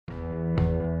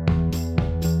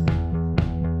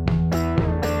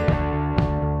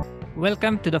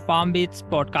Welcome to the Farm Bits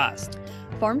podcast.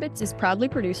 Farm Bits is proudly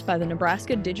produced by the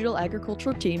Nebraska Digital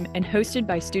Agricultural Team and hosted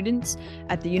by students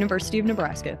at the University of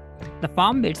Nebraska. The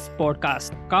Farm Bits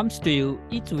podcast comes to you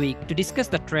each week to discuss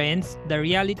the trends, the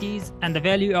realities, and the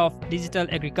value of digital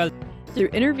agriculture. Through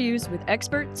interviews with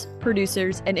experts,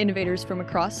 producers, and innovators from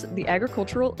across the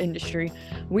agricultural industry,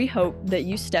 we hope that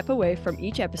you step away from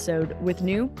each episode with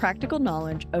new practical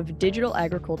knowledge of digital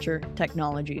agriculture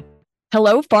technology.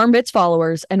 Hello, Farm Bits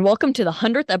followers, and welcome to the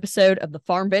 100th episode of the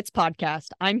Farm Bits podcast.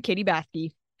 I'm Katie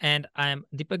Bathke. And I'm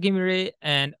Deepak Gimire,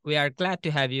 and we are glad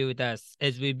to have you with us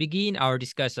as we begin our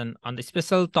discussion on the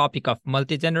special topic of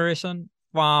multi-generation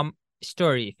farm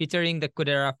story featuring the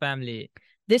Kudera family.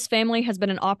 This family has been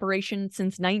in operation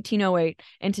since 1908,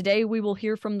 and today we will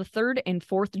hear from the third and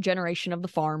fourth generation of the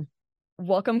farm.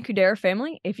 Welcome, Kudera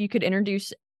family. If you could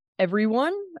introduce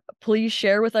everyone, please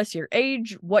share with us your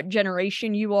age, what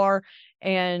generation you are,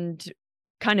 and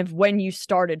kind of when you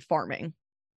started farming.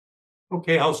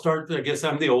 Okay, I'll start. I guess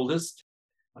I'm the oldest,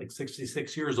 like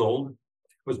 66 years old.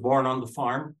 Was born on the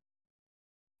farm.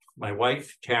 My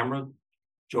wife, Tamara,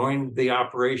 joined the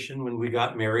operation when we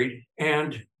got married.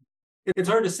 And it's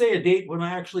hard to say a date when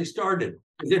I actually started.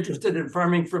 I was interested in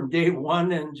farming from day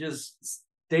one and just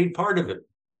stayed part of it.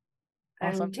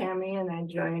 Awesome. I'm Tammy, and I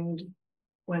joined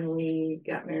when we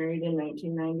got married in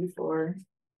 1994.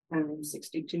 I'm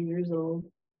 62 years old.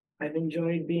 I've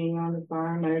enjoyed being on the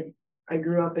farm. I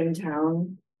grew up in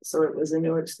town, so it was a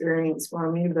new experience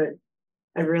for me, but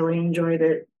I really enjoyed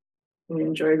it and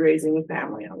enjoyed raising a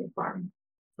family on the farm.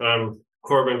 I'm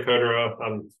Corbin Kudera.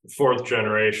 I'm fourth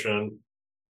generation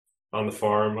on the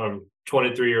farm. I'm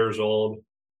 23 years old.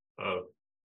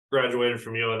 Graduated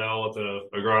from UNL with an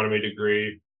agronomy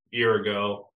degree a year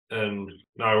ago, and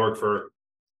now I work for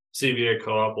CVA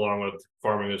Co-op along with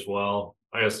farming as well.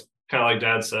 I guess kind of like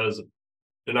Dad says,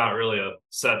 there's not really a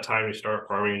set time you start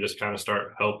farming. You just kind of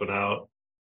start helping out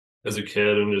as a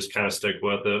kid and just kind of stick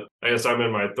with it. I guess I'm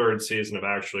in my third season of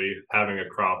actually having a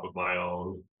crop of my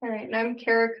own. All right, and I'm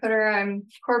Kara Kudera. I'm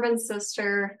Corbin's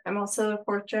sister. I'm also the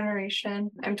fourth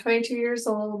generation. I'm 22 years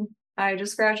old. I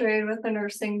just graduated with a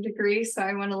nursing degree, so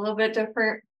I went a little bit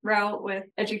different route with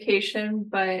education,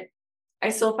 but I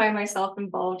still find myself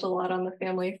involved a lot on the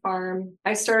family farm.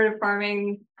 I started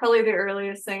farming, probably the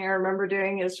earliest thing I remember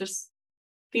doing is just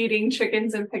feeding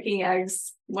chickens and picking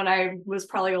eggs when I was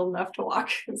probably old enough to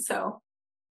walk.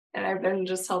 And I've been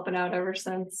just helping out ever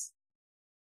since.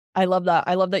 I love that.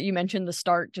 I love that you mentioned the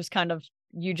start, just kind of,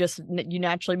 you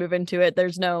naturally move into it.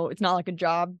 It's not like a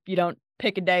job. You don't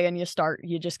pick a day and you start,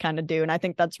 you just kind of do. And I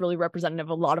think that's really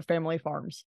representative of a lot of family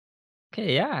farms.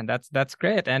 Okay, yeah, that's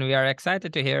great. And we are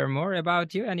excited to hear more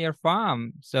about you and your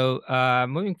farm. So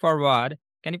moving forward,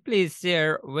 can you please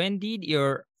share when did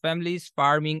your family's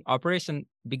farming operation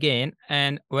begin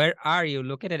and where are you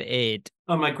located at?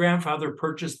 My grandfather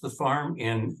purchased the farm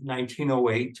in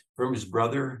 1908 from his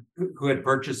brother, who had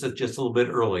purchased it just a little bit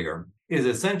earlier. It is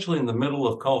essentially in the middle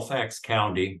of Colfax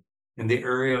County in the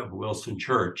area of Wilson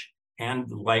Church and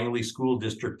the Langley School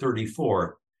District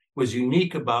 34. Was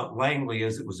unique about Langley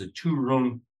is it was a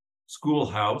 2-room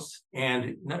schoolhouse,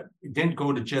 and it didn't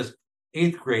go to just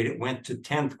 8th grade, it went to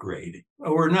 10th grade.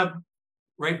 We're not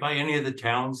right by any of the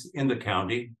towns in the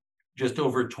county, just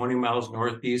over 20 miles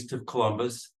northeast of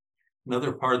Columbus.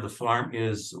 Another part of the farm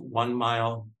is 1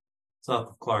 mile south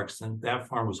of Clarkson. That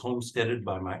farm was homesteaded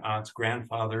by my aunt's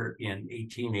grandfather in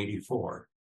 1884.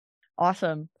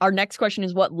 Awesome. Our next question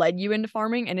is what led you into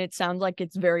farming? And it sounds like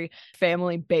it's very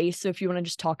family based. So if you want to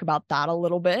just talk about that a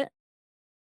little bit.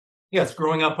 Yes,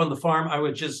 growing up on the farm, I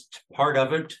was just part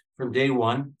of it from day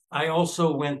one. I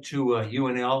also went to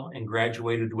UNL and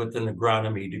graduated with an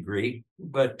agronomy degree.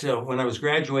 But when I was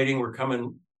graduating, we're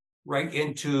coming right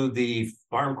into the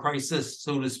farm crisis,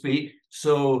 so to speak.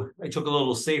 So I took a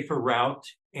little safer route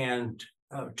and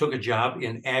took a job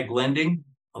in ag lending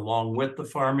along with the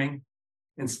farming,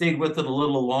 and stayed with it a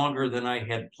little longer than I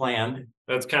had planned.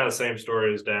 That's kind of the same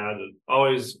story as Dad.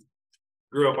 Always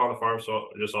grew up on the farm, so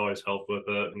just always helped with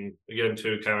it. And again,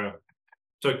 too, kind of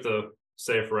took the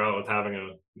safe route with having a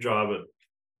job at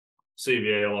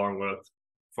CVA along with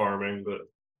farming. But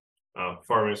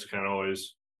farming's kind of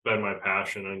always been my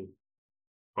passion and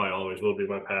probably always will be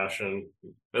my passion.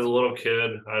 As a little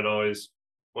kid,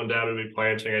 when Dad would be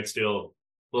planting, I'd steal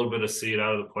a little bit of seed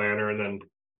out of the planter, and then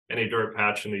any dirt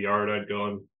patch in the yard, I'd go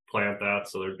and plant that.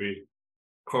 So there'd be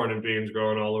corn and beans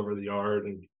growing all over the yard.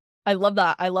 And I love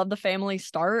that. I love the family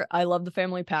start. I love the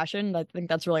family passion. I think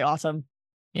that's really awesome.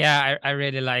 Yeah, I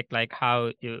really like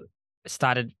how you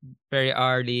started very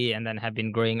early and then have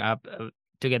been growing up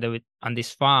together on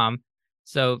this farm.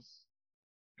 So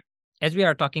as we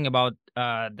are talking about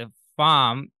the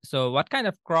farm. So what kind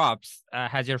of crops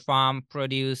has your farm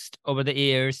produced over the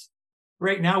years?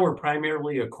 Right now, we're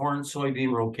primarily a corn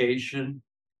soybean rotation,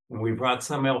 and we brought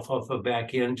some alfalfa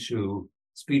back in to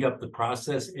speed up the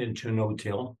process into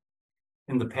no-till.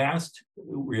 In the past,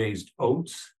 we raised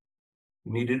oats.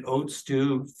 We needed oats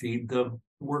to feed the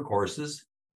workhorses,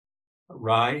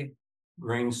 rye,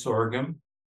 grain sorghum.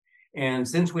 And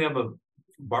since we have a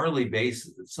barley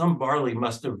base, some barley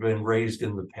must have been raised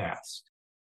in the past.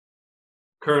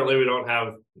 Currently, we don't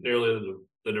have nearly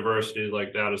the diversity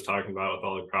like Dad is talking about with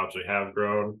all the crops we have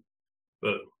grown,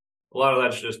 but a lot of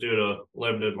that's just due to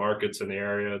limited markets in the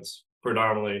area. It's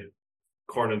predominantly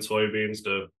corn and soybeans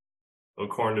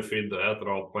corn to feed the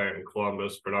ethanol plant in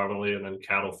Columbus predominantly, and then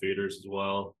cattle feeders as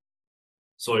well.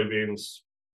 Soybeans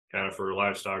kind of for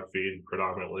livestock feed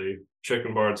predominantly.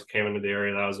 Chicken barns came into the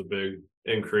area. That was a big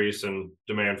increase in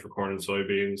demand for corn and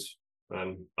soybeans,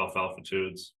 and alfalfa too.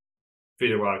 It's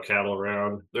feeding a lot of cattle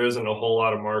around. There isn't a whole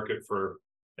lot of market for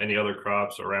any other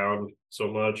crops around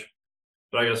so much.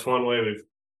 But I guess one way we've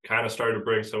kind of started to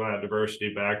bring some of that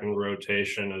diversity back in the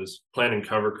rotation is planting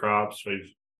cover crops.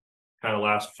 We've kind of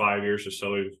last 5 years or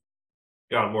so, we've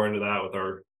gotten more into that with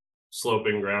our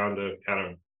sloping ground to kind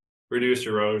of reduce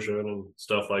erosion and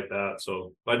stuff like that.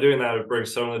 So by doing that, it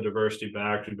brings some of the diversity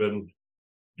back. We've been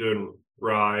doing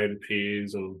rye and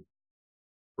peas and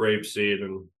rapeseed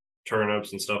and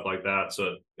turnips and stuff like that.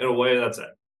 So in a way, that's it.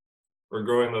 We're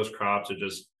growing those crops and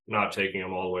just not taking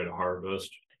them all the way to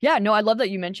harvest. Yeah, no, I love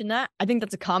that you mentioned that. I think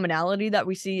that's a commonality that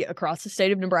we see across the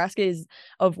state of Nebraska is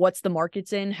of what's the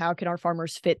markets in, how can our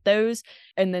farmers fit those?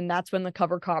 And then that's when the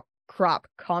cover crop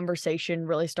conversation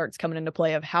really starts coming into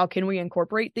play of how can we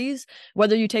incorporate these,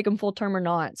 whether you take them full term or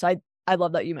not. So I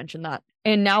love that you mentioned that.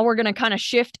 And now we're going to kind of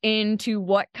shift into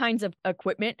what kinds of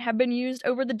equipment have been used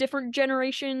over the different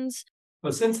generations.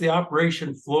 But since the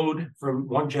operation flowed from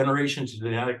one generation to the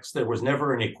next, there was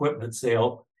never an equipment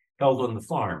sale held on the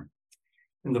farm.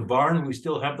 In the barn, we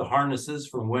still have the harnesses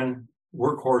from when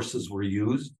workhorses were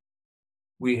used.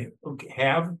 We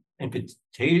have and could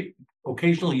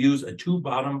occasionally use a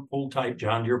two-bottom pull-type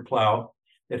John Deere plow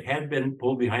that had been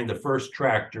pulled behind the first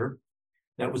tractor.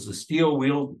 That was the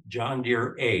steel-wheeled John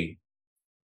Deere A.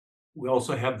 We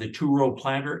also have the two-row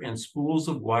planter and spools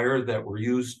of wire that were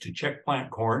used to check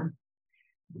plant corn.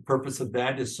 The purpose of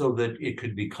that is so that it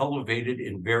could be cultivated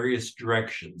in various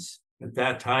directions. At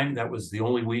that time, that was the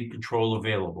only weed control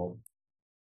available.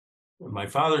 My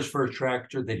father's first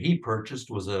tractor that he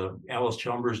purchased was a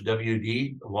Allis-Chalmers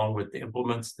WD, along with the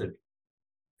implements that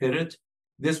fit it.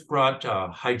 This brought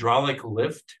hydraulic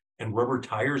lift and rubber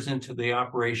tires into the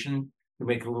operation to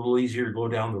make it a little easier to go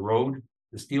down the road.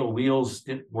 The steel wheels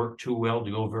didn't work too well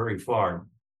to go very far.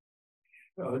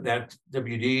 That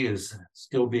WD is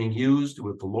still being used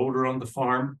with the loader on the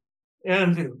farm.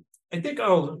 And I think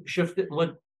I'll shift it and let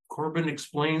Corbin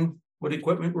explain what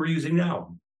equipment we're using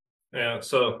now. Yeah,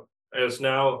 so as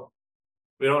now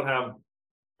we don't have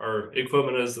our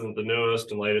equipment isn't the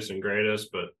newest and latest and greatest,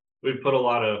 but we've put a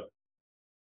lot of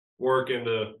work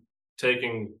into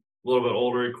taking a little bit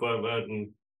older equipment and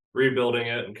rebuilding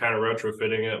it and kind of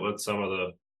retrofitting it with some of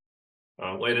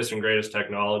the latest and greatest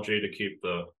technology to keep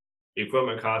the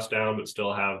equipment costs down, but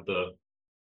still have the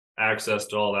access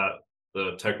to all that,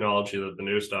 the technology that the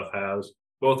new stuff has.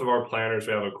 Both of our planters,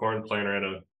 we have a corn planter and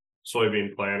a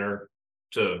soybean planter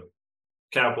to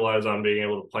capitalize on being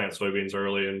able to plant soybeans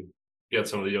early and get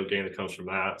some of the yield gain that comes from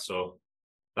that. So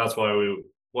that's why we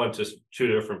went to two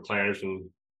different planters, and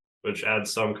which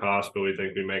adds some cost, but we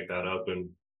think we make that up in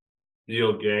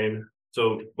yield gain.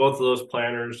 So both of those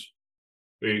planters,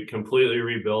 we completely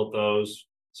rebuilt those.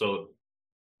 So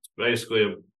it's basically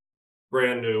a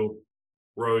brand new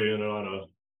row unit on a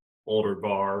older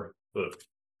bar, but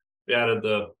we added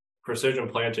the Precision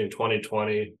Planting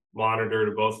 2020 monitor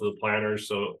to both of the planters.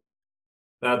 So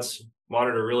that's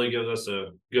monitor really gives us a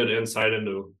good insight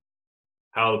into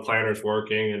how the planter's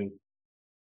working, and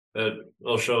that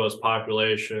will show us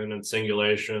population and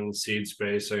singulation, seed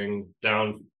spacing,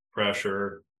 down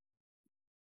pressure,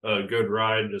 a good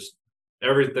ride, just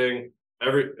everything.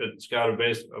 It's got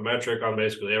a metric on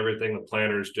basically everything the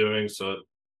planter is doing, so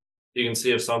you can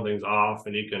see if something's off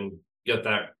and you can get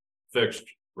that fixed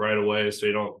right away, so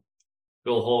you don't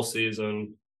go a whole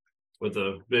season with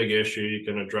a big issue. You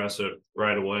can address it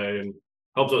right away, and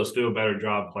helps us do a better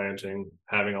job planting,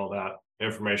 having all that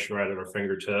information right at our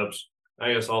fingertips.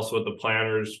 I guess also with the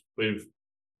planters, we've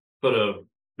put a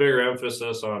bigger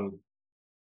emphasis on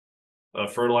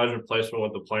fertilizer placement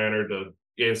with the planter to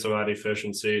gain some of that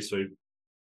efficiency. So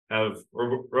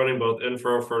we're running both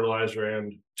in-furrow fertilizer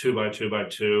and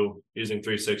 2x2x2 using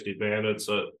 360 Bandit.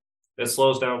 So it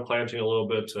slows down planting a little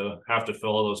bit to have to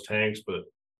fill all those tanks, but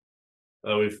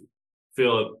we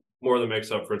feel it more than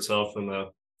makes up for itself in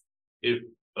the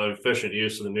efficient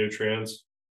use of the nutrients.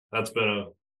 That's been a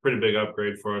pretty big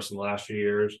upgrade for us in the last few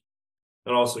years.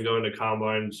 And also going to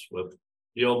combines with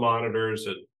yield monitors,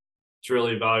 it's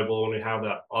really valuable when we have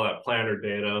all that planter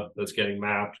data that's getting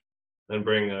mapped, and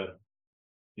bring a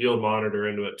yield monitor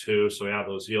into it too. So we have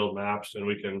those yield maps, and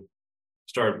we can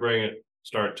start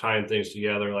tying things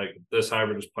together. Like this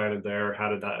hybrid was planted there. How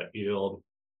did that yield?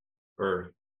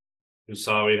 Or we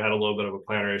saw we had a little bit of a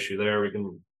planter issue there. We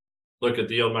can look at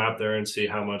the yield map there and see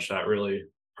how much that really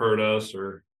hurt us,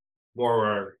 or more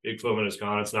where our equipment is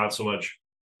gone. It's not so much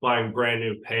buying brand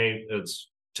new paint, it's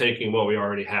taking what we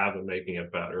already have and making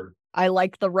it better. I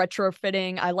like the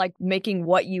retrofitting. I like making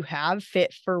what you have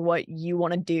fit for what you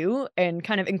want to do, and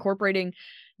kind of incorporating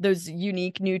those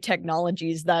unique new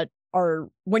technologies that are,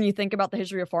 when you think about the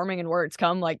history of farming and where it's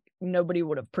come, like nobody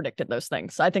would have predicted those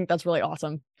things. I think that's really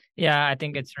awesome. Yeah, I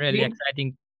think it's really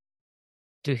exciting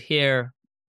to hear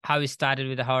how you started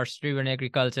with the horse-driven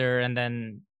agriculture and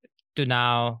then to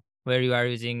now where you are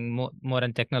using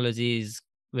modern technologies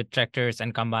with tractors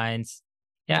and combines.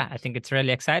 Yeah, I think it's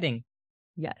really exciting.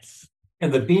 Yes.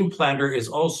 And the bean planter is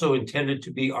also intended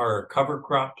to be our cover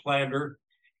crop planter,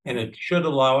 and it should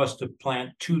allow us to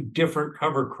plant 2 different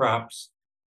cover crops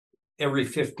every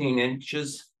 15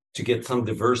 inches to get some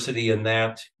diversity in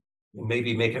that, and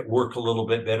maybe make it work a little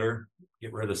bit better,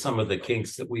 get rid of some of the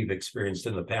kinks that we've experienced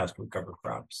in the past with cover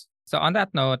crops. So on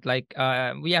that note,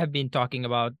 we have been talking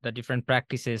about the different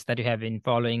practices that you have been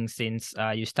following since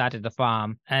you started the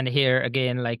farm. And here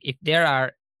again,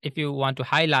 if you want to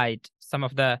highlight some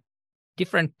of the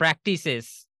different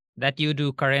practices that you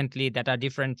do currently that are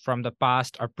different from the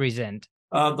past or present.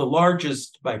 The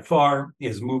largest by far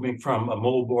is moving from a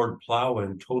moldboard plow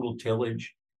and total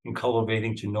tillage and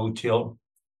cultivating to no-till.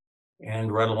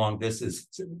 And right along this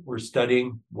we're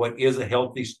studying what is a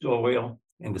healthy soil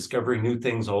and discovering new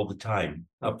things all the time.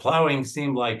 Plowing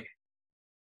seemed like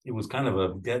it was kind of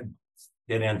a dead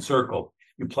end circle.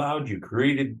 You plowed, you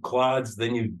created clods,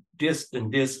 then you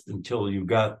dissed until you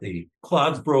got the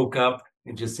clods broke up.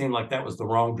 It just seemed like that was the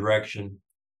wrong direction.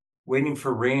 Waiting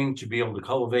for rain to be able to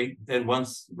cultivate. Then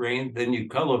once rain, then you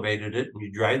cultivated it and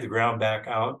you dried the ground back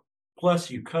out.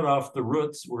 Plus you cut off the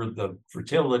roots where the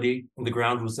fertility in the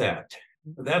ground was at.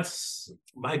 That's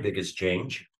my biggest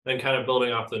change. Then kind of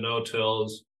building off the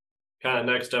no-tills, kind of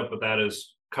next step with that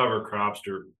is cover crops.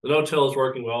 The no-till is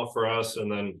working well for us,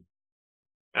 and then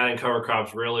adding cover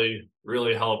crops really,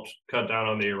 really helped cut down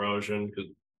on the erosion, because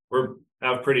we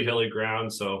have pretty hilly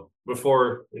ground. So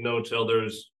before no-till,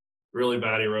 there's really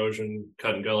bad erosion,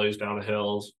 cutting gullies down the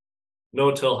hills.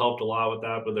 No-till helped a lot with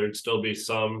that, but there'd still be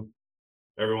some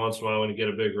every once in a while when you get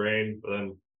a big rain. But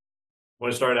then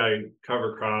when I started adding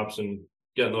cover crops and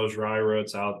getting those rye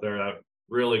roots out there, that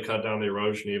really cut down the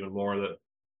erosion even more, that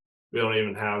we don't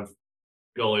even have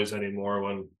gullies anymore.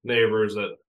 When neighbors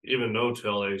that even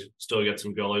no-till, they still get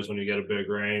some gullies when you get a big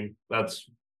rain. That's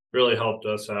really helped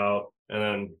us out. And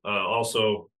then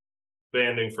also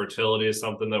banding fertility is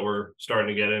something that we're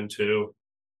starting to get into,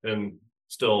 and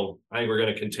still I think we're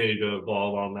going to continue to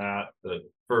evolve on that. That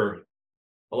for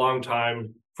a long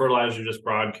time fertilizer just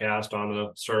broadcast on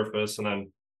the surface, and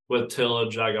then with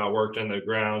tillage I got worked in the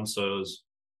ground, so it was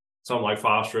something like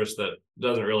phosphorus that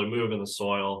doesn't really move in the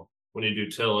soil. When you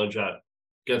do tillage, that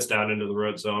gets down into the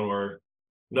root zone, where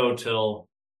no-till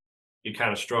you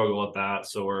kind of struggle with that.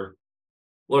 So we're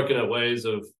looking at ways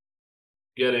of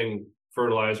getting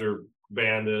fertilizer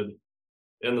banded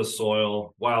in the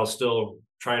soil while still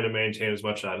trying to maintain as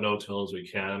much of that no-till as we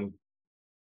can.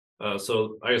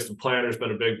 So I guess the planter's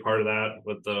been a big part of that.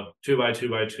 With the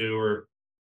 2x2x2, we're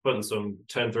putting some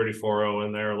 1034O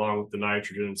in there along with the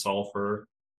nitrogen and sulfur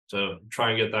to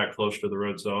try and get that closer to the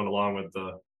root zone, along with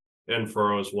the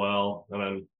in-furrow as well. And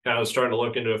then kind of starting to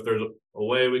look into if there's a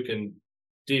way we can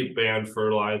deep band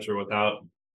fertilizer without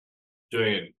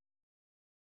doing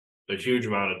a huge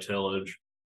amount of tillage.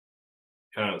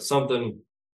 Kind of something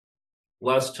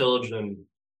less tillage than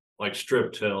like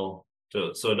strip till,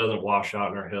 so it doesn't wash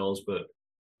out in our hills, but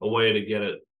a way to get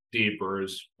it deeper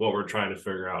is what we're trying to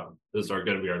figure out. This is going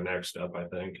to be our next step, I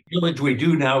think. Tillage we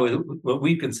do now is what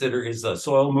we consider is a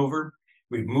soil mover.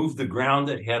 We've moved the ground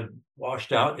that had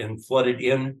washed out and flooded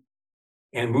in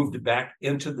and moved it back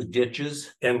into the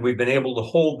ditches. And we've been able to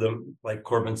hold them, like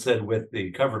Corbin said, with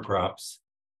the cover crops.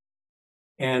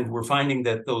 And we're finding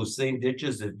that those same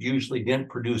ditches that usually didn't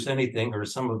produce anything are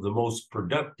some of the most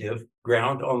productive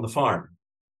ground on the farm.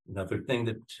 Another thing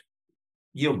that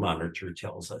yield monitor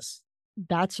tells us.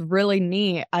 That's really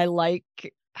neat. I like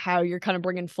how you're kind of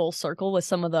bringing full circle with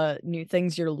some of the new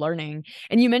things you're learning.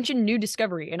 And you mentioned new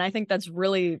discovery, and I think that's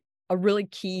really a really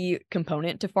key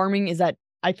component to farming is that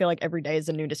I feel like every day is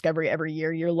a new discovery. Every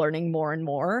year you're learning more and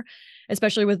more,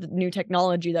 especially with new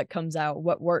technology that comes out,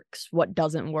 what works, what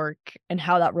doesn't work, and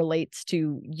how that relates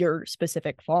to your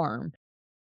specific farm.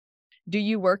 Do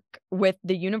you work with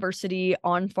the University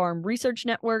On-Farm Research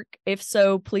Network? If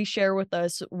so, please share with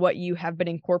us what you have been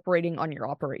incorporating on your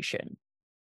operation.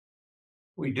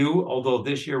 We do, although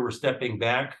this year we're stepping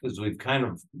back because we've kind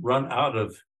of run out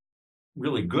of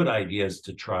really good ideas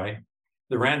to try.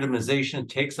 The randomization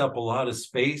takes up a lot of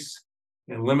space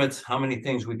and limits how many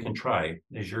things we can try.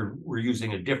 We're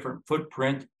using a different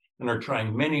footprint and are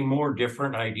trying many more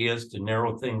different ideas to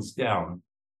narrow things down.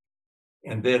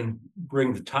 And then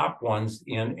bring the top ones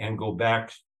in and go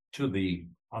back to the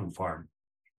on-farm.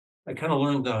 I kind of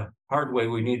learned the hard way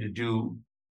we need to do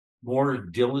more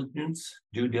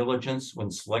due diligence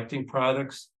when selecting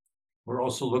products. We're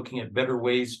also looking at better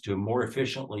ways to more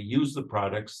efficiently use the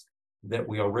products that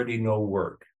we already know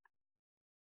work.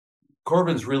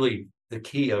 Corbin's really the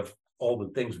key of all the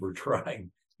things we're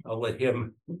trying. I'll let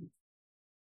him.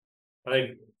 I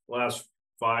think last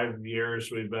 5 years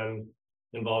we've been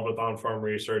involved with on-farm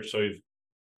research, so we've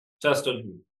tested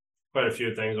quite a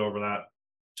few things over that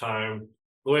time.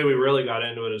 The way we really got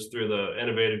into it is through the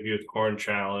Innovative Youth Corn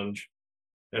Challenge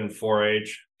and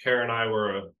 4-H. Kara and I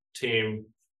were a team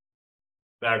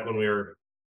back when we were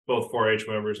both 4-H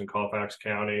members in Colfax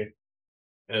County.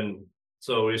 And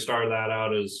so we started that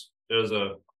out as it was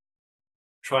a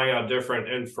trying out different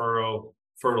in-furrow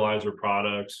fertilizer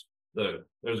products. It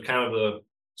was kind of the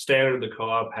standard the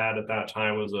co-op had at that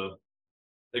time was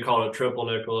they called it triple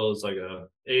nickel. It was like a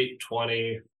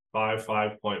 8-20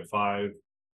 5.5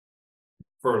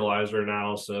 fertilizer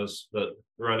analysis that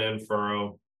run in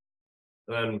furrow.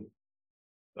 Then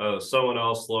someone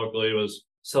else locally was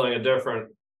selling a different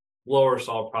lower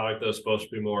salt product that was supposed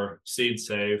to be more seed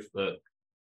safe.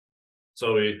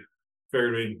 So we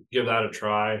figured we'd give that a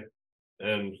try,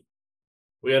 and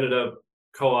we ended up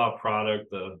co-op product,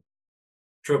 the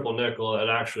triple nickel. It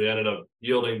actually ended up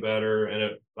yielding better, and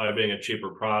it by being a cheaper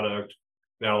product,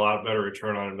 we got a lot better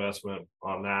return on investment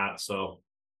on that. So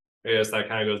I guess that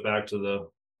kind of goes back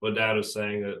to what Dad was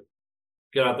saying, that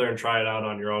get out there and try it out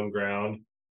on your own ground.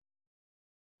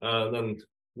 Then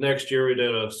next year we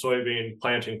did a soybean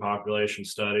planting population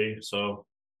study. So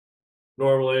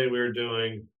normally we were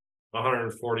doing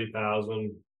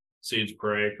 140,000 seeds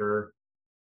per acre.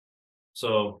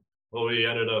 So what we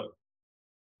ended up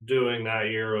doing that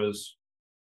year was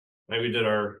maybe we did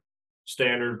our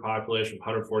standard population of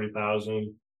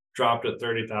 140,000, dropped it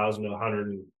 30,000 to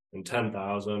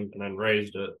 110,000, and then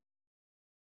raised it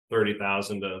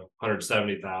 30,000 to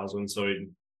 170,000. So it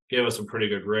gave us a pretty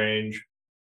good range.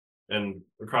 And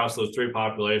across those three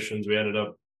populations, we ended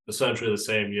up essentially the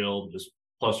same yield, just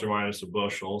plus or minus a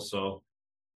bushel. So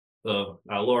the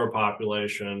lower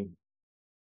population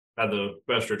had the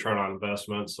best return on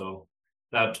investment. So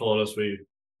that told us we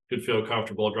could feel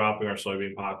comfortable dropping our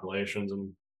soybean populations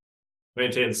and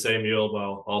maintain the same yield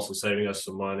while also saving us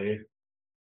some money.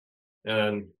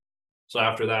 And so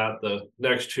after that, the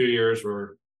next 2 years we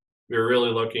were really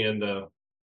looking into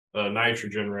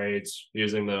nitrogen rates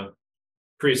using the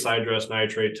pre-side dress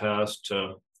nitrate test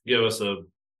to give us a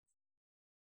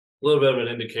little bit of an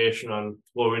indication on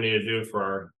what we need to do for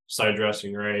our side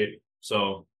dressing rate.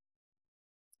 So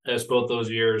as both those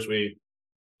years, we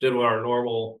did what our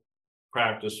normal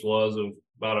practice was of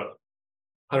about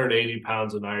 180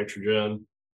 pounds of nitrogen.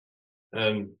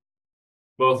 And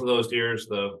both of those years,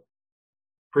 the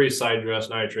pre-side dress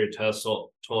nitrate test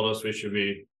told us we should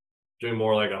be doing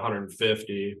more like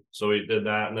 150. So we did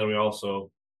that. And then we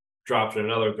also dropped it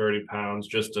another 30 pounds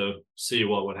just to see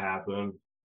what would happen.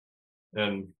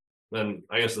 And then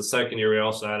I guess the second year we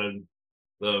also added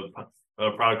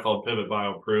a product called Pivot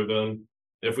Bioproven.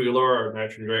 If we lower our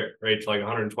nitrogen rate to like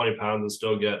 120 pounds and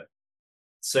still get the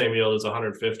same yield as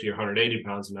 150 or 180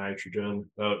 pounds of nitrogen,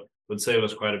 that would save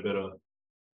us quite a bit of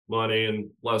money and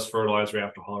less fertilizer we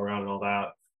have to haul around and all that.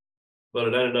 But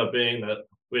it ended up being that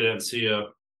we didn't see a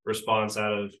response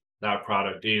out of that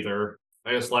product either.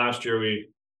 I guess last year we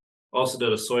also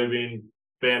did a soybean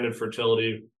banded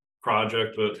fertility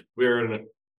project, but we were in an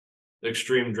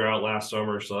extreme drought last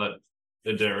summer, so that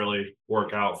it didn't really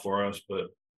work out for us. But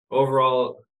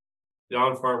overall, the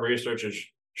on-farm research has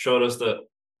showed us that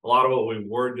a lot of what we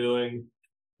were doing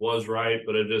was right,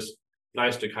 but it just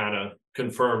nice to kind of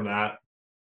confirm that.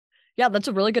 Yeah, that's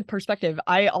a really good perspective.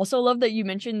 I also love that you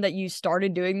mentioned that you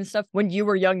started doing this stuff when you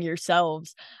were young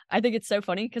yourselves. I think it's so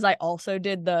funny because I also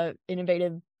did the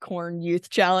Innovative Corn Youth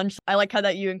Challenge. I like how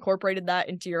that you incorporated that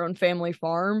into your own family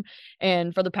farm.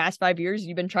 And for the past 5 years,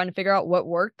 you've been trying to figure out what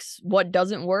works, what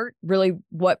doesn't work, really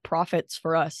what profits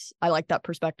for us. I like that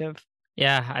perspective.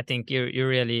 Yeah, I think you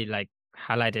really like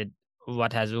highlighted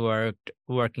what has worked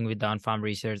working with the on-farm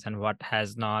research and what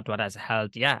has not, what has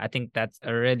helped. Yeah, I think that's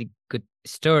a really good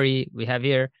story we have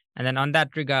here. And then on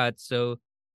that regard, so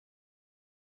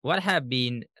what have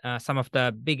been some of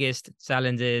the biggest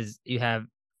challenges you have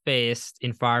faced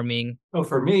in farming? Well,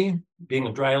 for me, being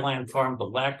a dry land farm, the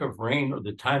lack of rain or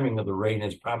the timing of the rain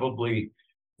is probably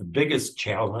the biggest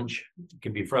challenge. It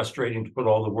can be frustrating to put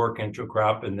all the work into a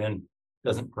crop and then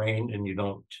doesn't rain and you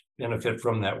don't benefit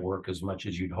from that work as much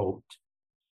as you'd hoped.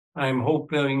 I'm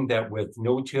hoping that with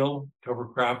no-till, cover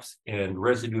crops, and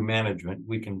residue management,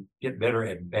 we can get better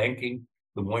at banking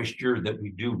the moisture that we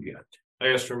do get.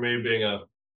 I guess for me, being a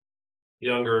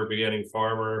younger beginning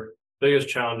farmer, biggest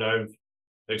challenge I've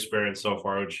experienced so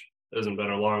far, which hasn't been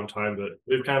a long time, but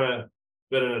we've kind of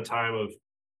been in a time of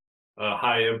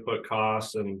high input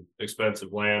costs and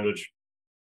expensive land, which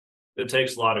it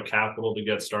takes a lot of capital to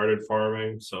get started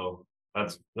farming. So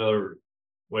that's another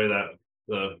way that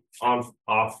the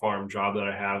off farm job that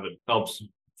I have, it helps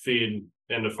feed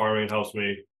into farming, helps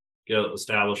me get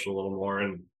established a little more.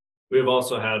 And we've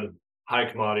also had high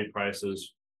commodity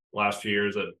prices last few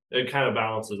years that it kind of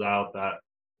balances out that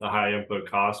the high input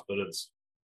cost, but it's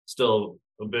still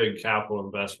a big capital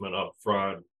investment up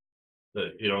front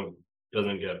that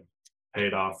doesn't get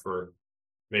paid off for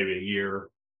maybe a year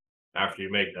after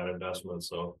you make that investment.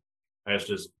 So I guess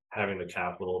just having the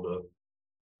capital to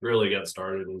really get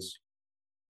started has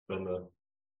been the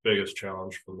biggest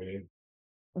challenge for me.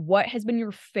 What has been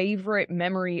your favorite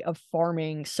memory of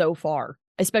farming so far,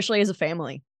 especially as a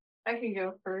family? I can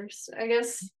go first. I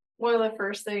guess one of the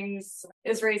first things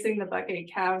is raising the bucket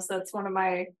calves. That's one of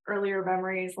my earlier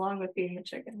memories, along with feeding the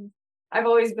chickens. I've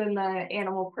always been the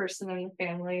animal person in the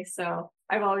family, so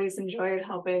I've always enjoyed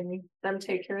helping them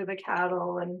take care of the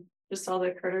cattle and just all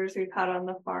the critters we've had on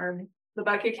the farm. The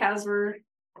bucket calves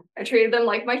I treated them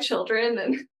like my children,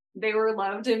 and they were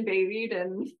loved and babied,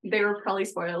 and they were probably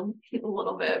spoiled a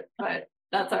little bit, but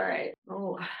that's all right.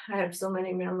 Oh, I have so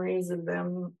many memories of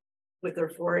them with their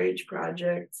 4-H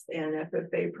projects and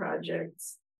FFA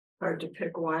projects. Hard to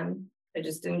pick one. I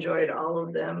just enjoyed all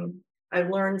of them. I've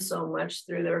learned so much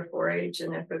through their 4-H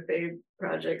and FFA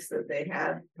projects that they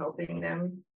had helping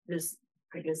them. Just,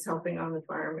 I guess, helping on the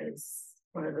farm is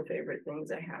one of the favorite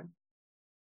things I have.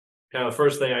 Yeah, the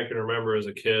first thing I can remember as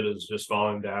a kid is just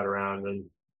following dad around, and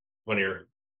when you're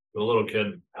a little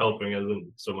kid, helping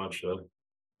isn't so much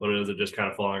what it is, it just kind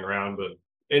of following around, but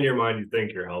in your mind you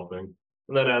think you're helping.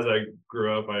 And then as I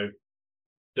grew up, I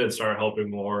did start helping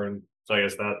more, and so I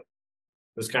guess that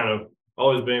was kind of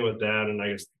always being with dad and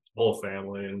I guess the whole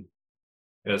family. And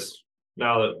I guess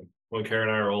now that when Kara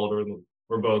and I are older,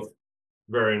 we're both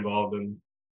very involved in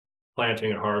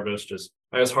planting and harvest. Just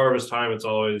I guess harvest time, it's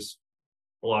always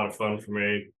a lot of fun for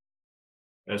me.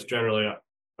 It's generally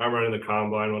I'm running the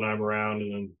combine when I'm around,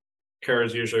 and then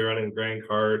Kara's usually running the grain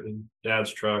cart, and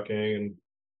dad's trucking, and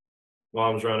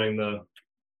mom's running the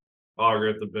auger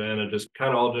at the bin, and just kind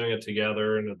of all doing it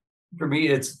together. And For me,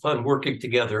 it's fun working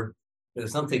together.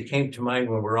 There's something came to mind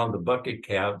when we're on the bucket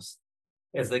calves.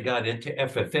 As they got into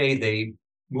FFA, they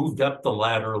moved up the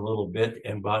ladder a little bit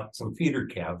and bought some feeder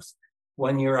calves.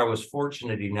 One year I was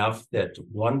fortunate enough that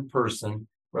one person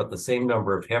brought the same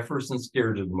number of heifers and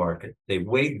steers to the market. They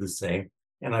weighed the same,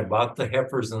 and I bought the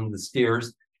heifers and the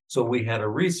steers. So we had a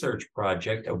research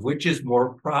project of which is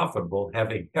more profitable,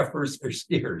 having heifers or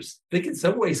steers. I think in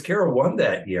some ways Kara won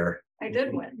that year. I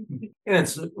did win. And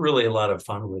it's really a lot of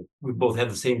fun. We both have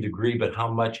the same degree, but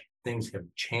how much things have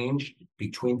changed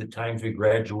between the times we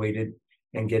graduated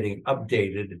and getting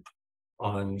updated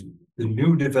on the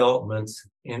new developments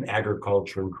in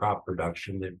agriculture and crop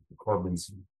production that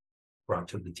Corbin's brought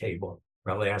to the table.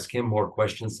 Probably ask him more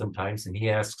questions sometimes and he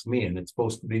asks me, and it's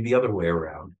supposed to be the other way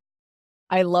around.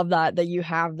 I love that you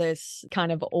have this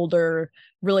kind of older,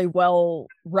 really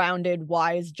well-rounded,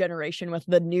 wise generation with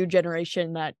the new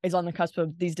generation that is on the cusp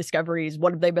of these discoveries.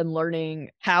 What have they been learning?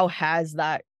 How has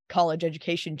that college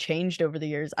education changed over the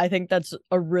years? I think that's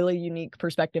a really unique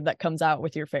perspective that comes out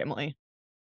with your family.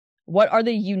 What are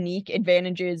the unique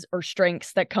advantages or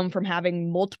strengths that come from having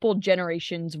multiple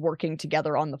generations working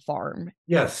together on the farm?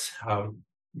 Yes,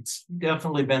 it's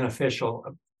definitely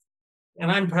beneficial.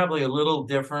 And I'm probably a little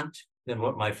different than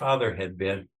what my father had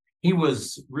been. He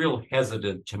was real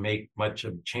hesitant to make much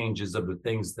of changes of the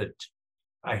things that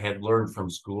I had learned from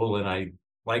school, and I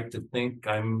like to think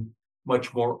I'm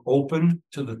much more open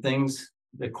to the things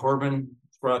that Corbin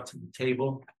brought to the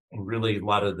table. And really, a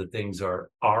lot of the things are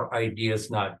our ideas,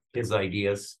 not his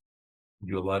ideas.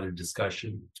 Do a lot of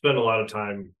discussion. Spend a lot of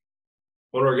time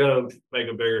when we're going to make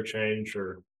a bigger change,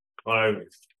 or when I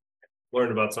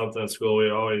learned about something at school, we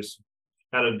always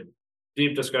had a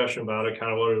deep discussion about it.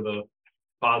 Kind of what are the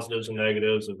positives and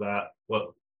negatives of that? What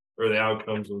are the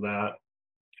outcomes of that?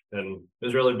 And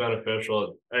it's really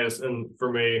beneficial. And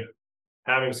for me,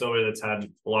 having somebody that's had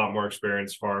a lot more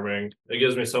experience farming, it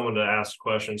gives me someone to ask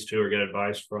questions to or get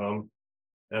advice from.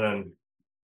 And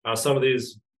then some of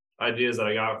these ideas that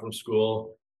I got from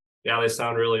school, yeah, they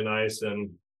sound really nice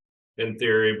and in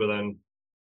theory, but then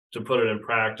to put it in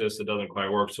practice, it doesn't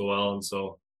quite work so well. And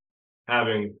so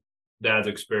having Dad's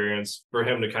experience, for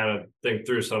him to kind of think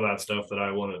through some of that stuff that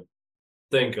I want to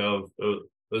think of, it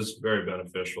was very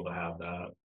beneficial to have that.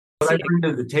 What I bring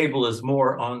to the table is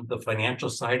more on the financial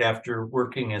side after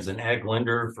working as an ag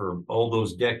lender for all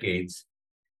those decades.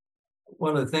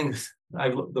 One of the things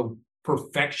the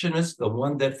perfectionist, the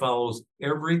one that follows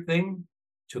everything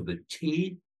to the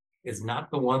T, is not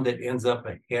the one that ends up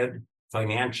ahead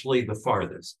financially the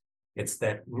farthest. It's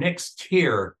that next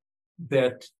tier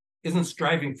that isn't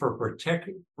striving for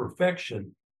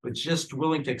perfection, but just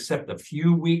willing to accept a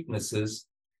few weaknesses.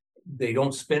 They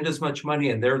don't spend as much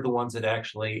money, and they're the ones that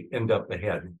actually end up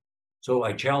ahead. So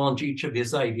I challenge each of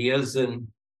his ideas and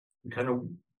kind of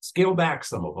scale back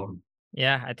some of them.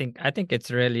 Yeah, I think it's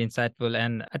really insightful,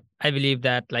 and I believe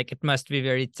that like it must be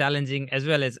very challenging as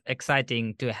well as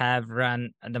exciting to have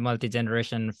run the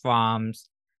multi-generation farms.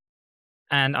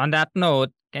 And on that note,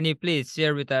 can you please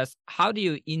share with us, how do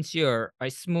you ensure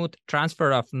a smooth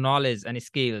transfer of knowledge and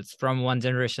skills from one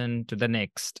generation to the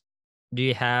next? Do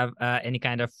you have any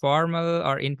kind of formal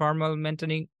or informal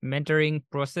mentoring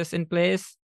process in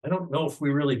place? I don't know if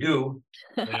we really do.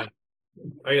 Yeah.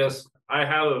 I guess I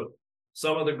have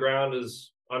some of the ground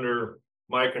is under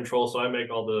my control, so I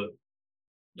make all the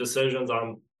decisions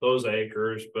on those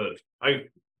acres, but I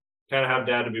kind of have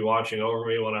Dad to be watching over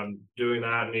me when I'm doing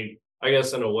that. And I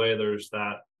guess in a way, there's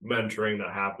that mentoring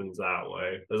that happens that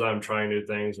way. As I'm trying new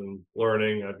things and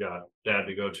learning, I've got Dad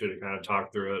to go to kind of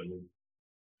talk through it and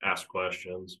ask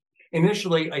questions.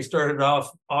 Initially, I started off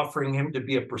offering him to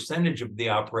be a percentage of the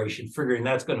operation, figuring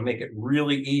that's going to make it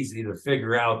really easy to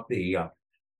figure out the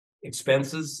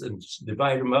expenses and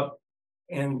divide them up.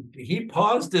 And he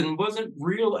paused and wasn't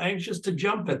real anxious to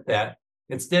jump at that.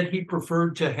 Instead, he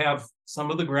preferred to have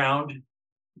some of the ground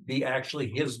be actually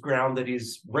his ground that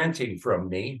he's renting from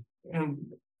me. And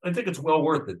I think it's well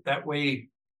worth it. That way,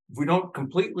 if we don't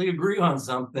completely agree on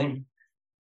something,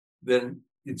 then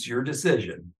it's your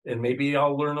decision. And maybe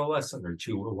I'll learn a lesson or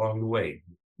two along the way.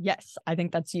 Yes, I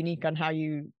think that's unique on how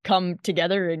you come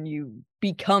together and you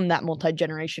become that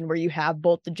multi-generation where you have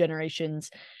both the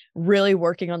generations really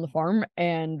working on the farm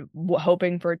and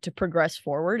hoping for it to progress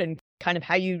forward, and kind of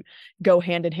how you go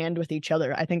hand in hand with each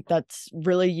other. I think that's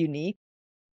really unique.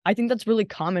 I think that's really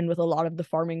common with a lot of the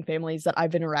farming families that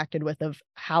I've interacted with, of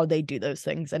how they do those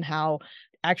things and how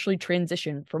actually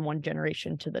transition from one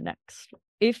generation to the next.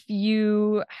 If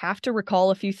you have to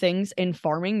recall a few things in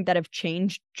farming that have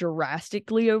changed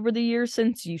drastically over the years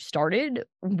since you started,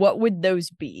 what would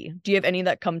those be? Do you have any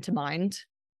that come to mind?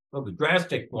 Well, the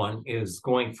drastic one is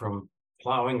going from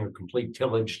plowing or complete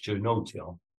tillage to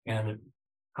no-till, and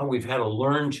how we've had to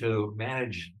learn to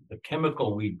manage the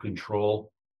chemical weed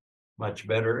control much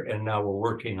better. And now we're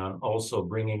working on also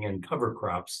bringing in cover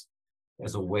crops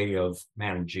as a way of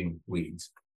managing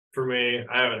weeds. For me,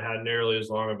 I haven't had nearly as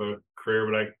long of a career,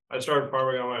 but I started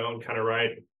farming on my own kind of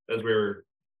right as we were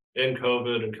in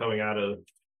COVID and coming out of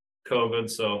COVID.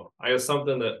 So I guess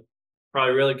something that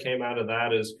probably really came out of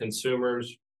that is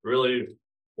consumers really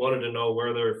wanted to know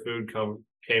where their food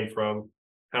came from,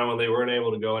 kind of when they weren't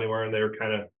able to go anywhere and they were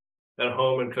kind of at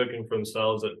home and cooking for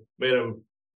themselves. It made them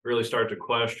really start to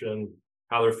question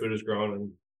how their food is grown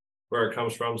and where it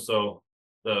comes from. So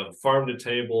the farm to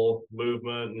table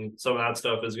movement and some of that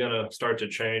stuff is going to start to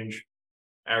change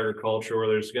agriculture, where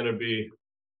there's going to be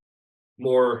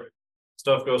more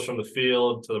stuff goes from the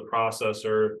field to the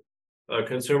processor.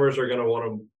 Consumers are going to want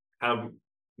to have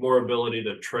more ability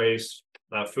to trace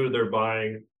that food they're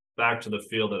buying back to the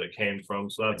field that it came from.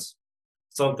 So that's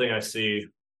something I see,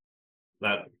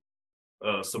 that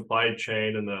supply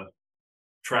chain and the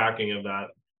tracking of that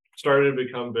started to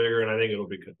become bigger, and I think it'll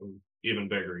become even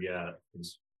bigger yet.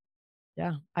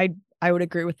 Yeah, I would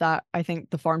agree with that. I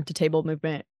think the farm to table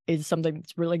movement is something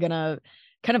that's really gonna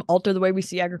kind of alter the way we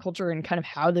see agriculture and kind of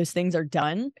how those things are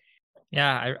done.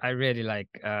 Yeah, I really like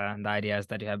the ideas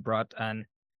that you have brought. And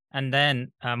And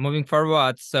then moving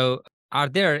forward, so are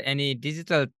there any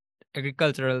digital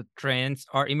agricultural trends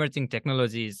or emerging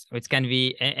technologies, which can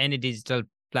be any digital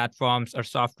platforms or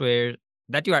software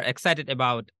that you are excited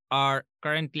about or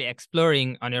currently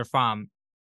exploring on your farm?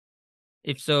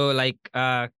 If so, like,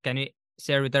 can you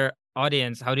share with our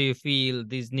audience, how do you feel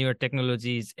these newer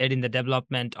technologies aid in the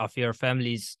development of your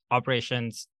family's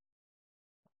operations?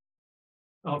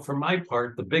 For my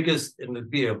part, the biggest, and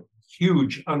it'd be a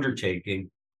huge undertaking,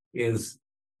 is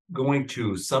going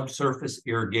to subsurface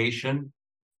irrigation.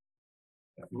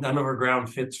 None of our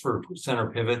ground fits for center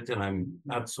pivot, and I'm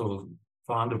not so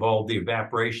fond of all the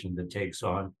evaporation that takes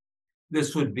on.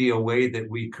 This would be a way that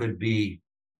we could be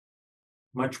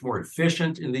much more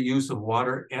efficient in the use of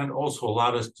water and also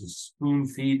allowed us to spoon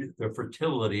feed the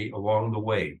fertility along the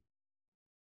way.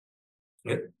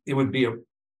 It would be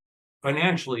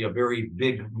financially a very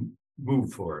big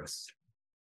move for us.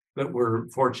 But we're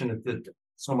fortunate that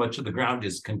so much of the ground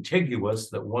is contiguous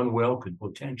that one well could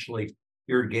potentially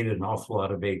irrigate an awful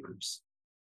lot of acres.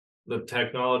 The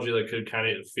technology that could kind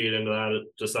of feed into that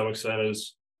to some extent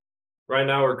is right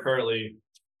now we're currently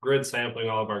grid sampling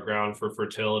all of our ground for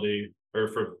fertility or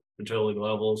for fertility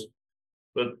levels.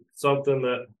 But something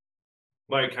that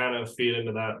might kind of feed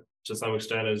into that to some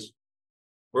extent is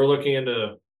we're looking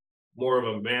into more of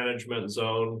a management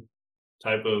zone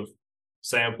type of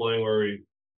sampling where we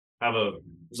have a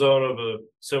zone of a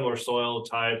similar soil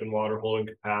type and water holding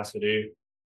capacity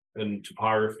and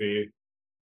topography,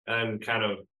 and kind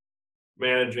of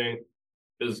managing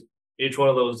is each one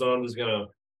of those zones is going to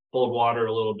hold water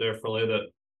a little differently. That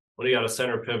when you got a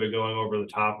center pivot going over the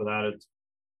top of that,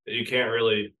 you can't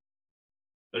really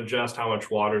adjust how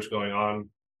much water is going on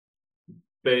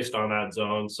based on that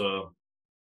zone. So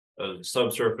a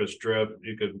subsurface drip,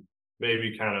 you could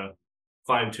maybe kind of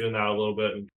fine tune that a little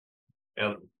bit.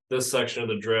 And this section of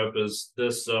the drip is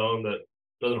this zone that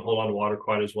doesn't hold on to water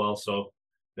quite as well. So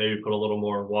maybe put a little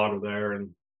more water there and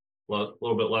a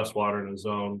little bit less water in a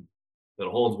zone that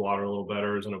holds water a little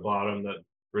better is in a bottom that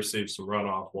receives some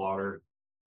runoff water.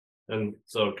 And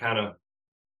so kind of,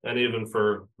 and even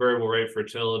for variable rate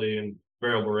fertility and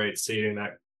variable rate seeding,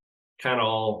 that kind of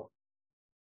all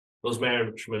those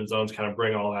management zones kind of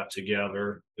bring all that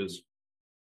together. Because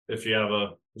if you have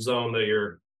a zone that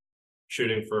you're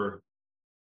shooting for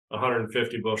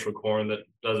 150 bushel corn that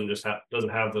doesn't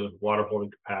have the water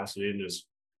holding capacity and just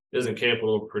isn't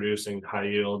capable of producing high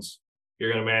yields,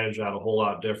 you're going to manage that a whole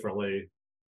lot differently,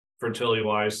 fertility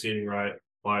wise, seeding right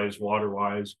wise, water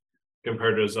wise,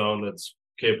 compared to a zone that's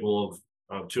capable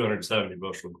of 270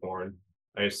 bushel corn.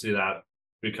 I see that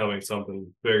becoming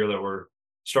something bigger that we're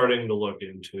starting to look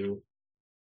into.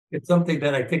 It's something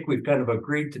that I think we've kind of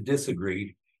agreed to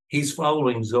disagree. He's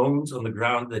following zones on the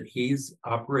ground that he's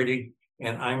operating,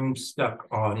 and I'm stuck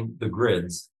on the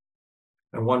grids.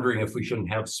 I'm wondering if we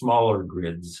shouldn't have smaller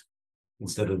grids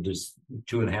instead of just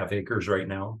 2.5 acres right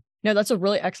now. No, that's a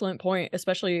really excellent point.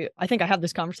 Especially, I think I have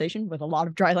this conversation with a lot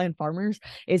of dryland farmers,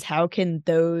 is how can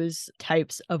those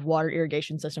types of water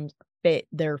irrigation systems fit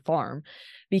their farm?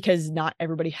 Because not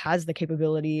everybody has the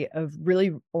capability of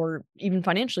really, or even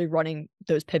financially, running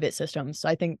those pivot systems. So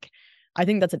I think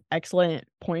that's an excellent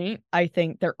point. I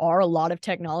think there are a lot of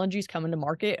technologies coming to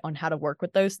market on how to work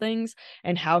with those things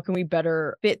and how can we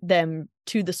better fit them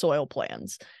to the soil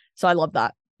plans. So I love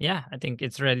that. Yeah, I think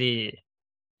it's really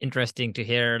interesting to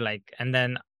hear, like, and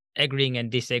then agreeing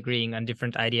and disagreeing on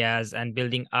different ideas and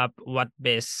building up what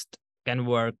best can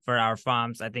work for our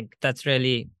farms. I think that's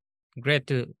really great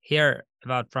to hear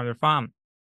about from your farm.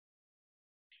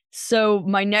 So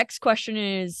my next question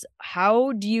is,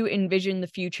 how do you envision the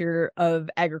future of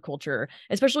agriculture,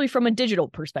 especially from a digital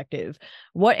perspective?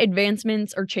 What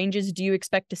advancements or changes do you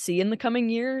expect to see in the coming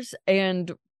years,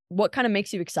 and what kind of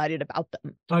makes you excited about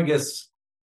them? I guess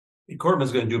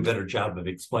Corbin's going to do a better job of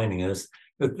explaining this.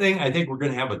 The thing, I think we're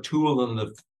going to have a tool in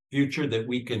the future that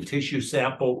we can tissue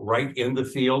sample right in the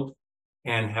field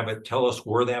and have it tell us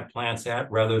where that plant's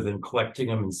at rather than collecting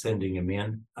them and sending them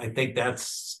in. I think that's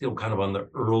still kind of on the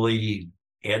early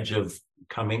edge of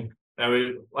coming.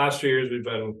 And last 2 years, we've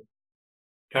been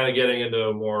kind of getting into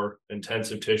a more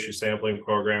intensive tissue sampling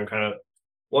program, kind of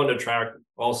wanting to track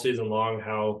all season long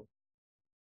how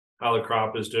the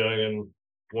crop is doing, and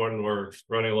when we're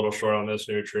running a little short on this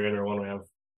nutrient or when we have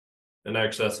an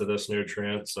excess of this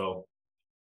nutrient. So,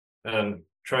 and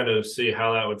trying to see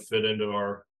how that would fit into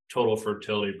our total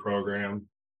fertility program.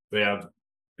 We have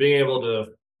being able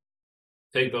to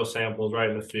take those samples right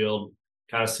in the field,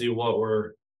 kind of see what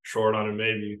we're short on, and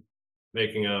maybe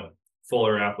making a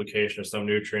fuller application of some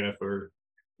nutrient if we're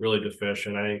really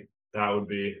deficient. I think that would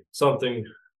be something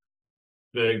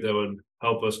big that would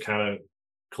help us kind of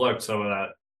collect some of that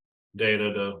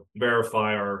data to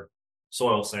verify our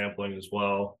soil sampling as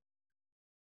well.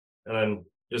 And then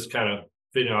just kind of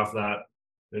feeding off that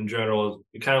in general,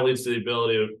 it kind of leads to the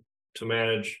ability to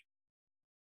manage.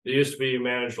 It used to be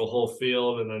manage the whole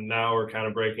field, and then now we're kind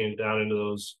of breaking it down into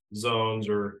those zones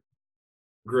or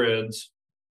grids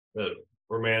that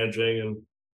we're managing, and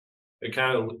it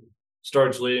kind of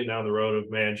starts leading down the road of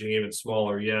managing even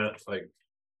smaller yet. Like,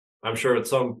 I'm sure at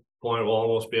some point we'll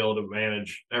almost be able to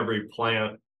manage every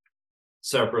plant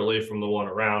separately from the one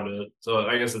around it. So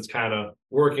I guess it's kind of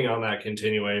working on that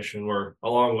continuation. We're a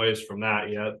long ways from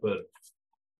that yet, but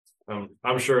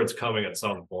I'm sure it's coming at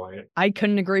some point. I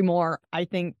couldn't agree more. I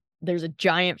think there's a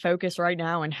giant focus right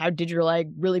now on how Digital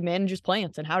Ag really manages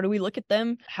plants, and how do we look at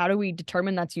them? How do we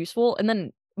determine that's useful? And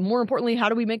then more importantly, how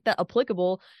do we make that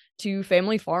applicable to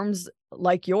family farms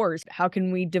like yours? How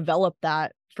can we develop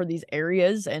that for these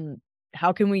areas, and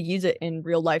how can we use it in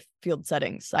real life field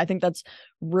settings? I think that's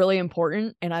really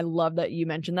important. And I love that you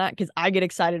mentioned that, because I get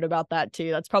excited about that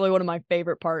too. That's probably one of my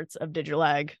favorite parts of Digital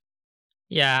Ag.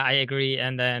 Yeah, I agree.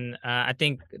 And then I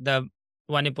think the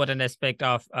one important aspect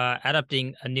of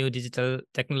adopting a new digital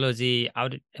technology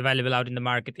available out in the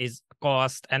market is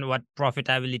cost and what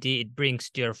profitability it brings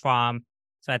to your farm.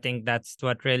 So I think that's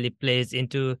what really plays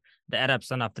into the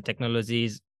adoption of the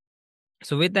technologies.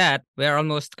 So with that, we're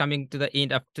almost coming to the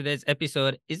end of today's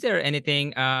episode. Is there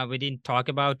anything we didn't talk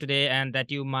about today and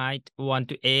that you might want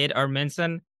to add or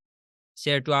mention,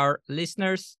 share to our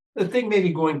listeners? The thing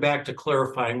maybe going back to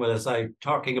clarifying what as I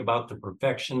talking about the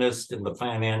perfectionist and the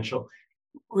financial,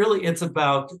 really it's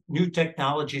about new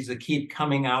technologies that keep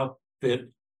coming out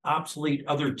that obsolete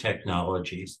other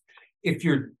technologies. If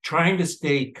you're trying to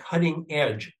stay cutting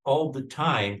edge all the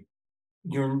time,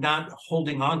 you're not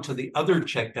holding on to the other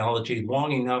technology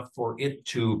long enough for it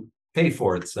to pay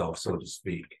for itself, so to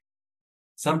speak.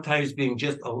 Sometimes being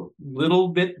just a little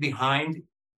bit behind,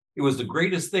 it was the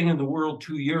greatest thing in the world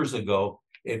 2 years ago.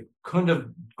 It couldn't have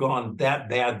gone that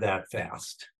bad that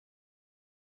fast.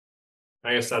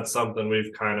 I guess that's something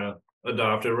we've kind of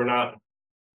adopted. We're not,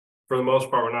 for the most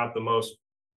part, we're not the most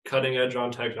cutting edge on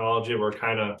technology. We're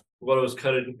kind of what was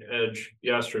cutting edge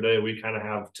yesterday, we kind of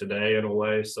have today in a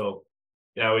way. So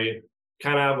yeah, we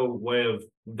kind of have a way of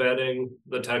vetting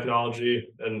the technology,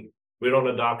 and we don't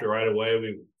adopt it right away.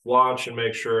 We watch and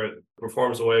make sure it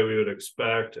performs the way we would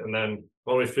expect. And then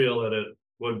when we feel that it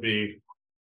would be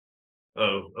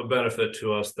a benefit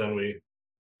to us, then we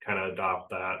kind of adopt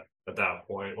that at that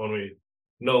point when we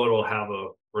know it'll have a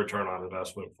return on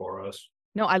investment for us.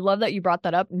 No, I love that you brought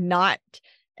that up. Not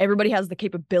everybody has the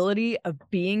capability of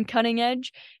being cutting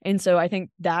edge. And so I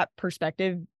think that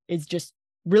perspective is just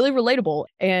really relatable.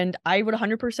 And I would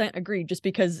 100% agree. Just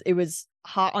because it was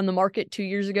hot on the market 2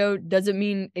 years ago doesn't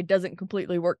mean it doesn't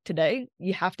completely work today.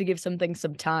 You have to give some things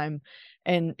some time,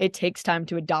 and it takes time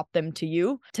to adopt them to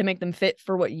you to make them fit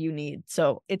for what you need.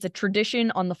 So it's a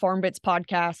tradition on the Farm Bits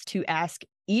podcast to ask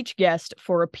each guest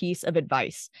for a piece of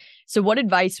advice. So what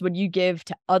advice would you give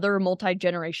to other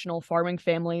multi-generational farming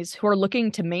families who are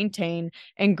looking to maintain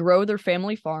and grow their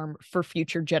family farm for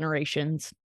future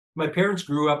generations? My parents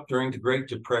grew up during the Great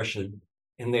Depression,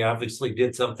 and they obviously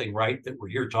did something right that we're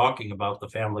here talking about the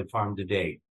family farm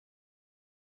today.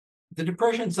 The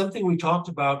Depression is something we talked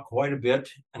about quite a bit,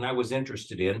 and I was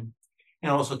interested in,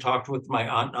 and also talked with my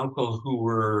aunt and uncle who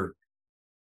were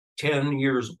 10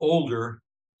 years older.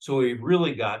 So we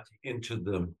really got into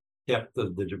the depth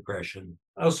of the Depression.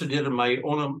 I also did my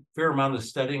own a fair amount of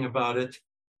studying about it.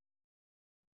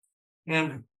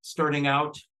 And starting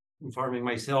out in farming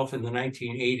myself in the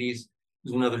 1980s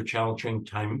was another challenging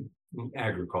time in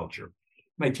agriculture.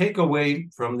 My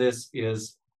takeaway from this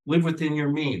is live within your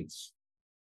means.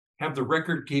 Have the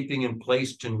record keeping in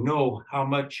place to know how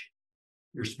much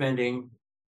you're spending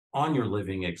on your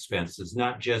living expenses,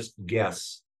 not just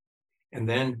guess. And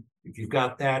then if you've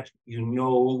got that, you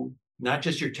know, not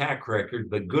just your tax record,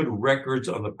 but good records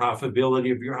on the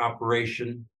profitability of your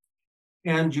operation.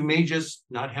 And you may just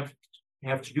not have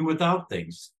to do without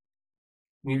things.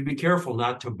 You need to be careful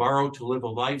not to borrow to live a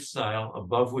lifestyle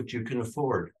above what you can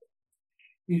afford.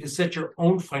 You need to set your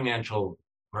own financial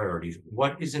priorities.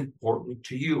 What is important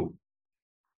to you?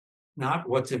 Not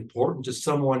what's important to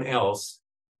someone else.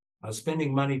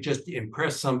 Spending money just to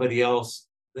impress somebody else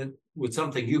that with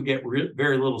something you get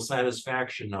very little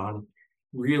satisfaction on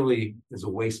really is a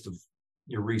waste of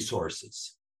your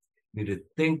resources. You need to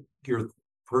think your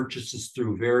purchases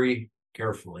through very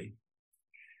carefully.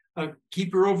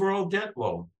 Keep your overall debt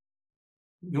low,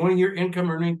 knowing your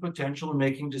income earning potential and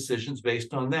making decisions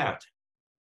based on that.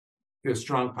 If you have a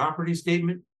strong property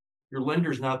statement, your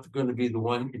lender's not going to be the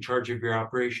one in charge of your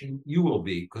operation. You will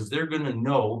be, because they're going to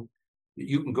know that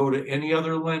you can go to any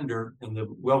other lender and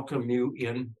they'll welcome you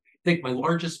in. I think my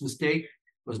largest mistake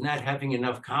was not having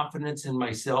enough confidence in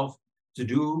myself to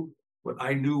do what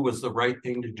I knew was the right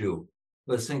thing to do.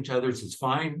 Listening to others is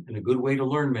fine and a good way to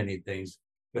learn many things,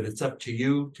 but it's up to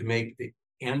you to make the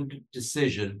end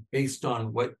decision based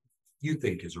on what you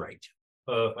think is right.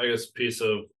 I guess a piece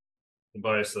of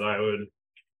advice that I would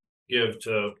give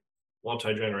to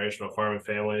multi-generational farming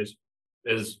families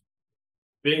is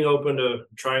being open to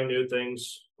trying new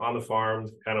things on the farm,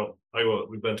 kind of like what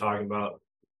we've been talking about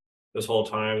this whole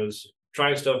time, is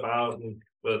trying stuff out.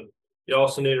 But you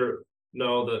also need to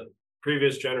know that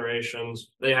previous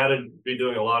generations, they had to be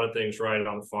doing a lot of things right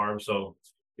on the farm. So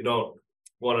you don't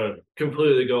want to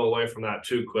completely go away from that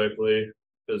too quickly,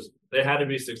 because they had to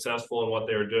be successful in what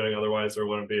they were doing. Otherwise, there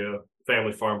wouldn't be a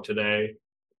family farm today.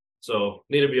 So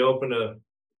need to be open to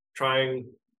trying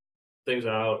things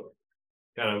out,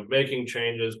 kind of making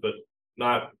changes, but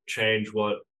not change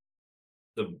what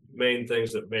the main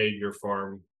things that made your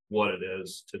farm what it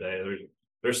is today.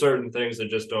 There's certain things that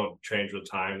just don't change with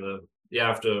time. You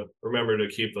have to remember to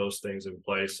keep those things in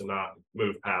place and not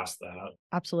move past that.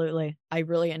 Absolutely. I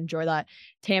really enjoy that.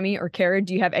 Tammy or Kara,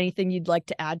 do you have anything you'd like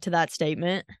to add to that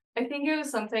statement? I think it was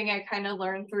something I kind of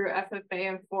learned through FFA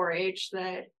and 4-H,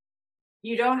 that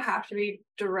you don't have to be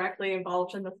directly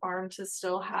involved in the farm to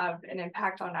still have an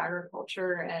impact on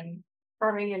agriculture and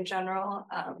farming in general.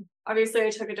 Obviously, I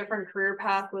took a different career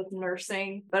path with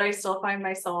nursing, but I still find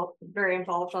myself very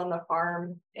involved on the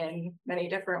farm in many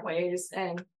different ways.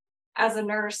 And as a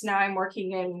nurse, now I'm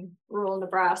working in rural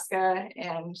Nebraska,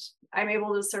 and I'm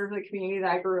able to serve the community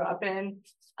that I grew up in.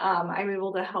 I'm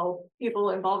able to help people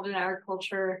involved in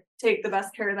agriculture take the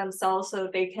best care of themselves so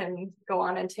that they can go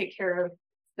on and take care of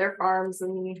their farms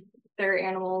and their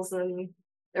animals and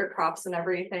their crops and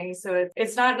everything. So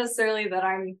it's not necessarily that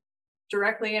I'm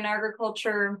directly in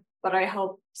agriculture, but I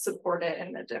help support it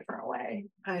in a different way.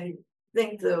 I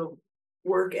think the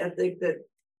work ethic that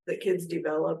the kids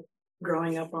develop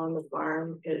growing up on the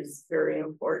farm is very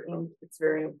important. It's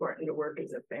very important to work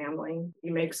as a family.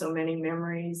 You make so many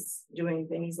memories doing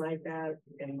things like that,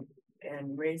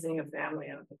 and raising a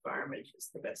family on the farm is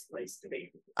just the best place to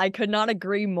be. I could not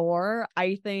agree more.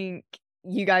 I think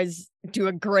you guys do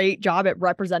a great job at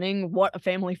representing what a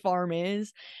family farm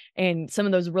is and some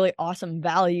of those really awesome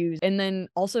values. And then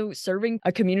also serving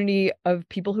a community of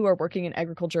people who are working in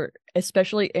agriculture,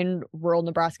 especially in rural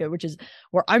Nebraska, which is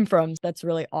where I'm from. That's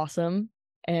really awesome.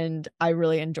 And I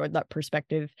really enjoyed that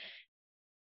perspective.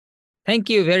 Thank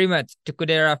you very much to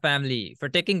Kudera family for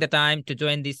taking the time to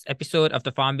join this episode of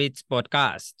the Farm Beats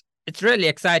podcast. It's really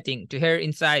exciting to hear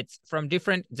insights from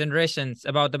different generations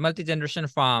about the multi-generation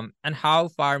farm and how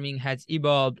farming has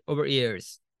evolved over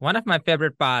years. One of my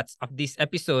favorite parts of this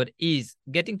episode is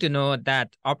getting to know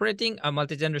that operating a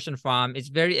multi-generation farm is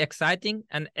very exciting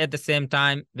and at the same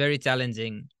time very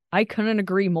challenging. I couldn't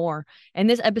agree more. In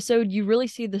this episode, you really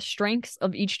see the strengths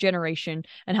of each generation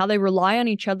and how they rely on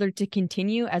each other to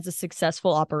continue as a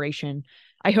successful operation.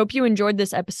 I hope you enjoyed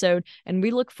this episode, and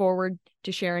we look forward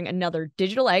to sharing another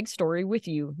digital ag story with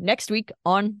you next week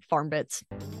on Farm Bits.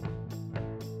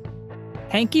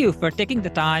 Thank you for taking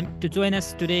the time to join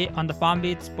us today on the Farm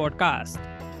Beats podcast.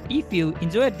 If you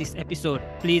enjoyed this episode,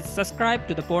 please subscribe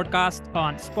to the podcast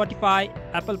on Spotify,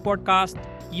 Apple Podcast,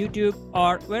 YouTube,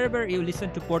 or wherever you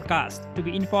listen to podcasts to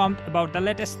be informed about the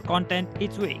latest content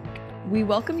each week. We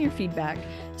welcome your feedback,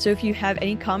 so if you have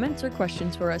any comments or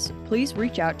questions for us, please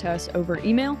reach out to us over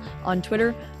email, on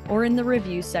Twitter, or in the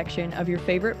reviews section of your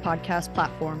favorite podcast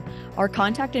platform. Our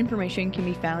contact information can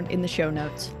be found in the show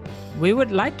notes. We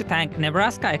would like to thank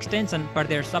Nebraska Extension for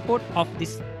their support of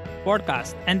this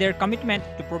podcast and their commitment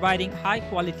to providing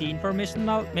high-quality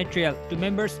informational material to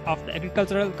members of the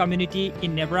agricultural community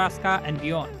in Nebraska and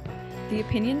beyond. The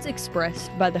opinions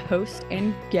expressed by the host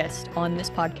and guest on this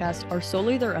podcast are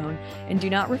solely their own and do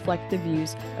not reflect the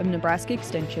views of Nebraska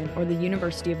Extension or the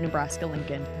University of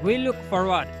Nebraska-Lincoln. We look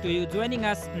forward to you joining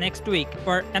us next week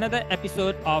for another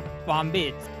episode of Farm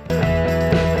Beats.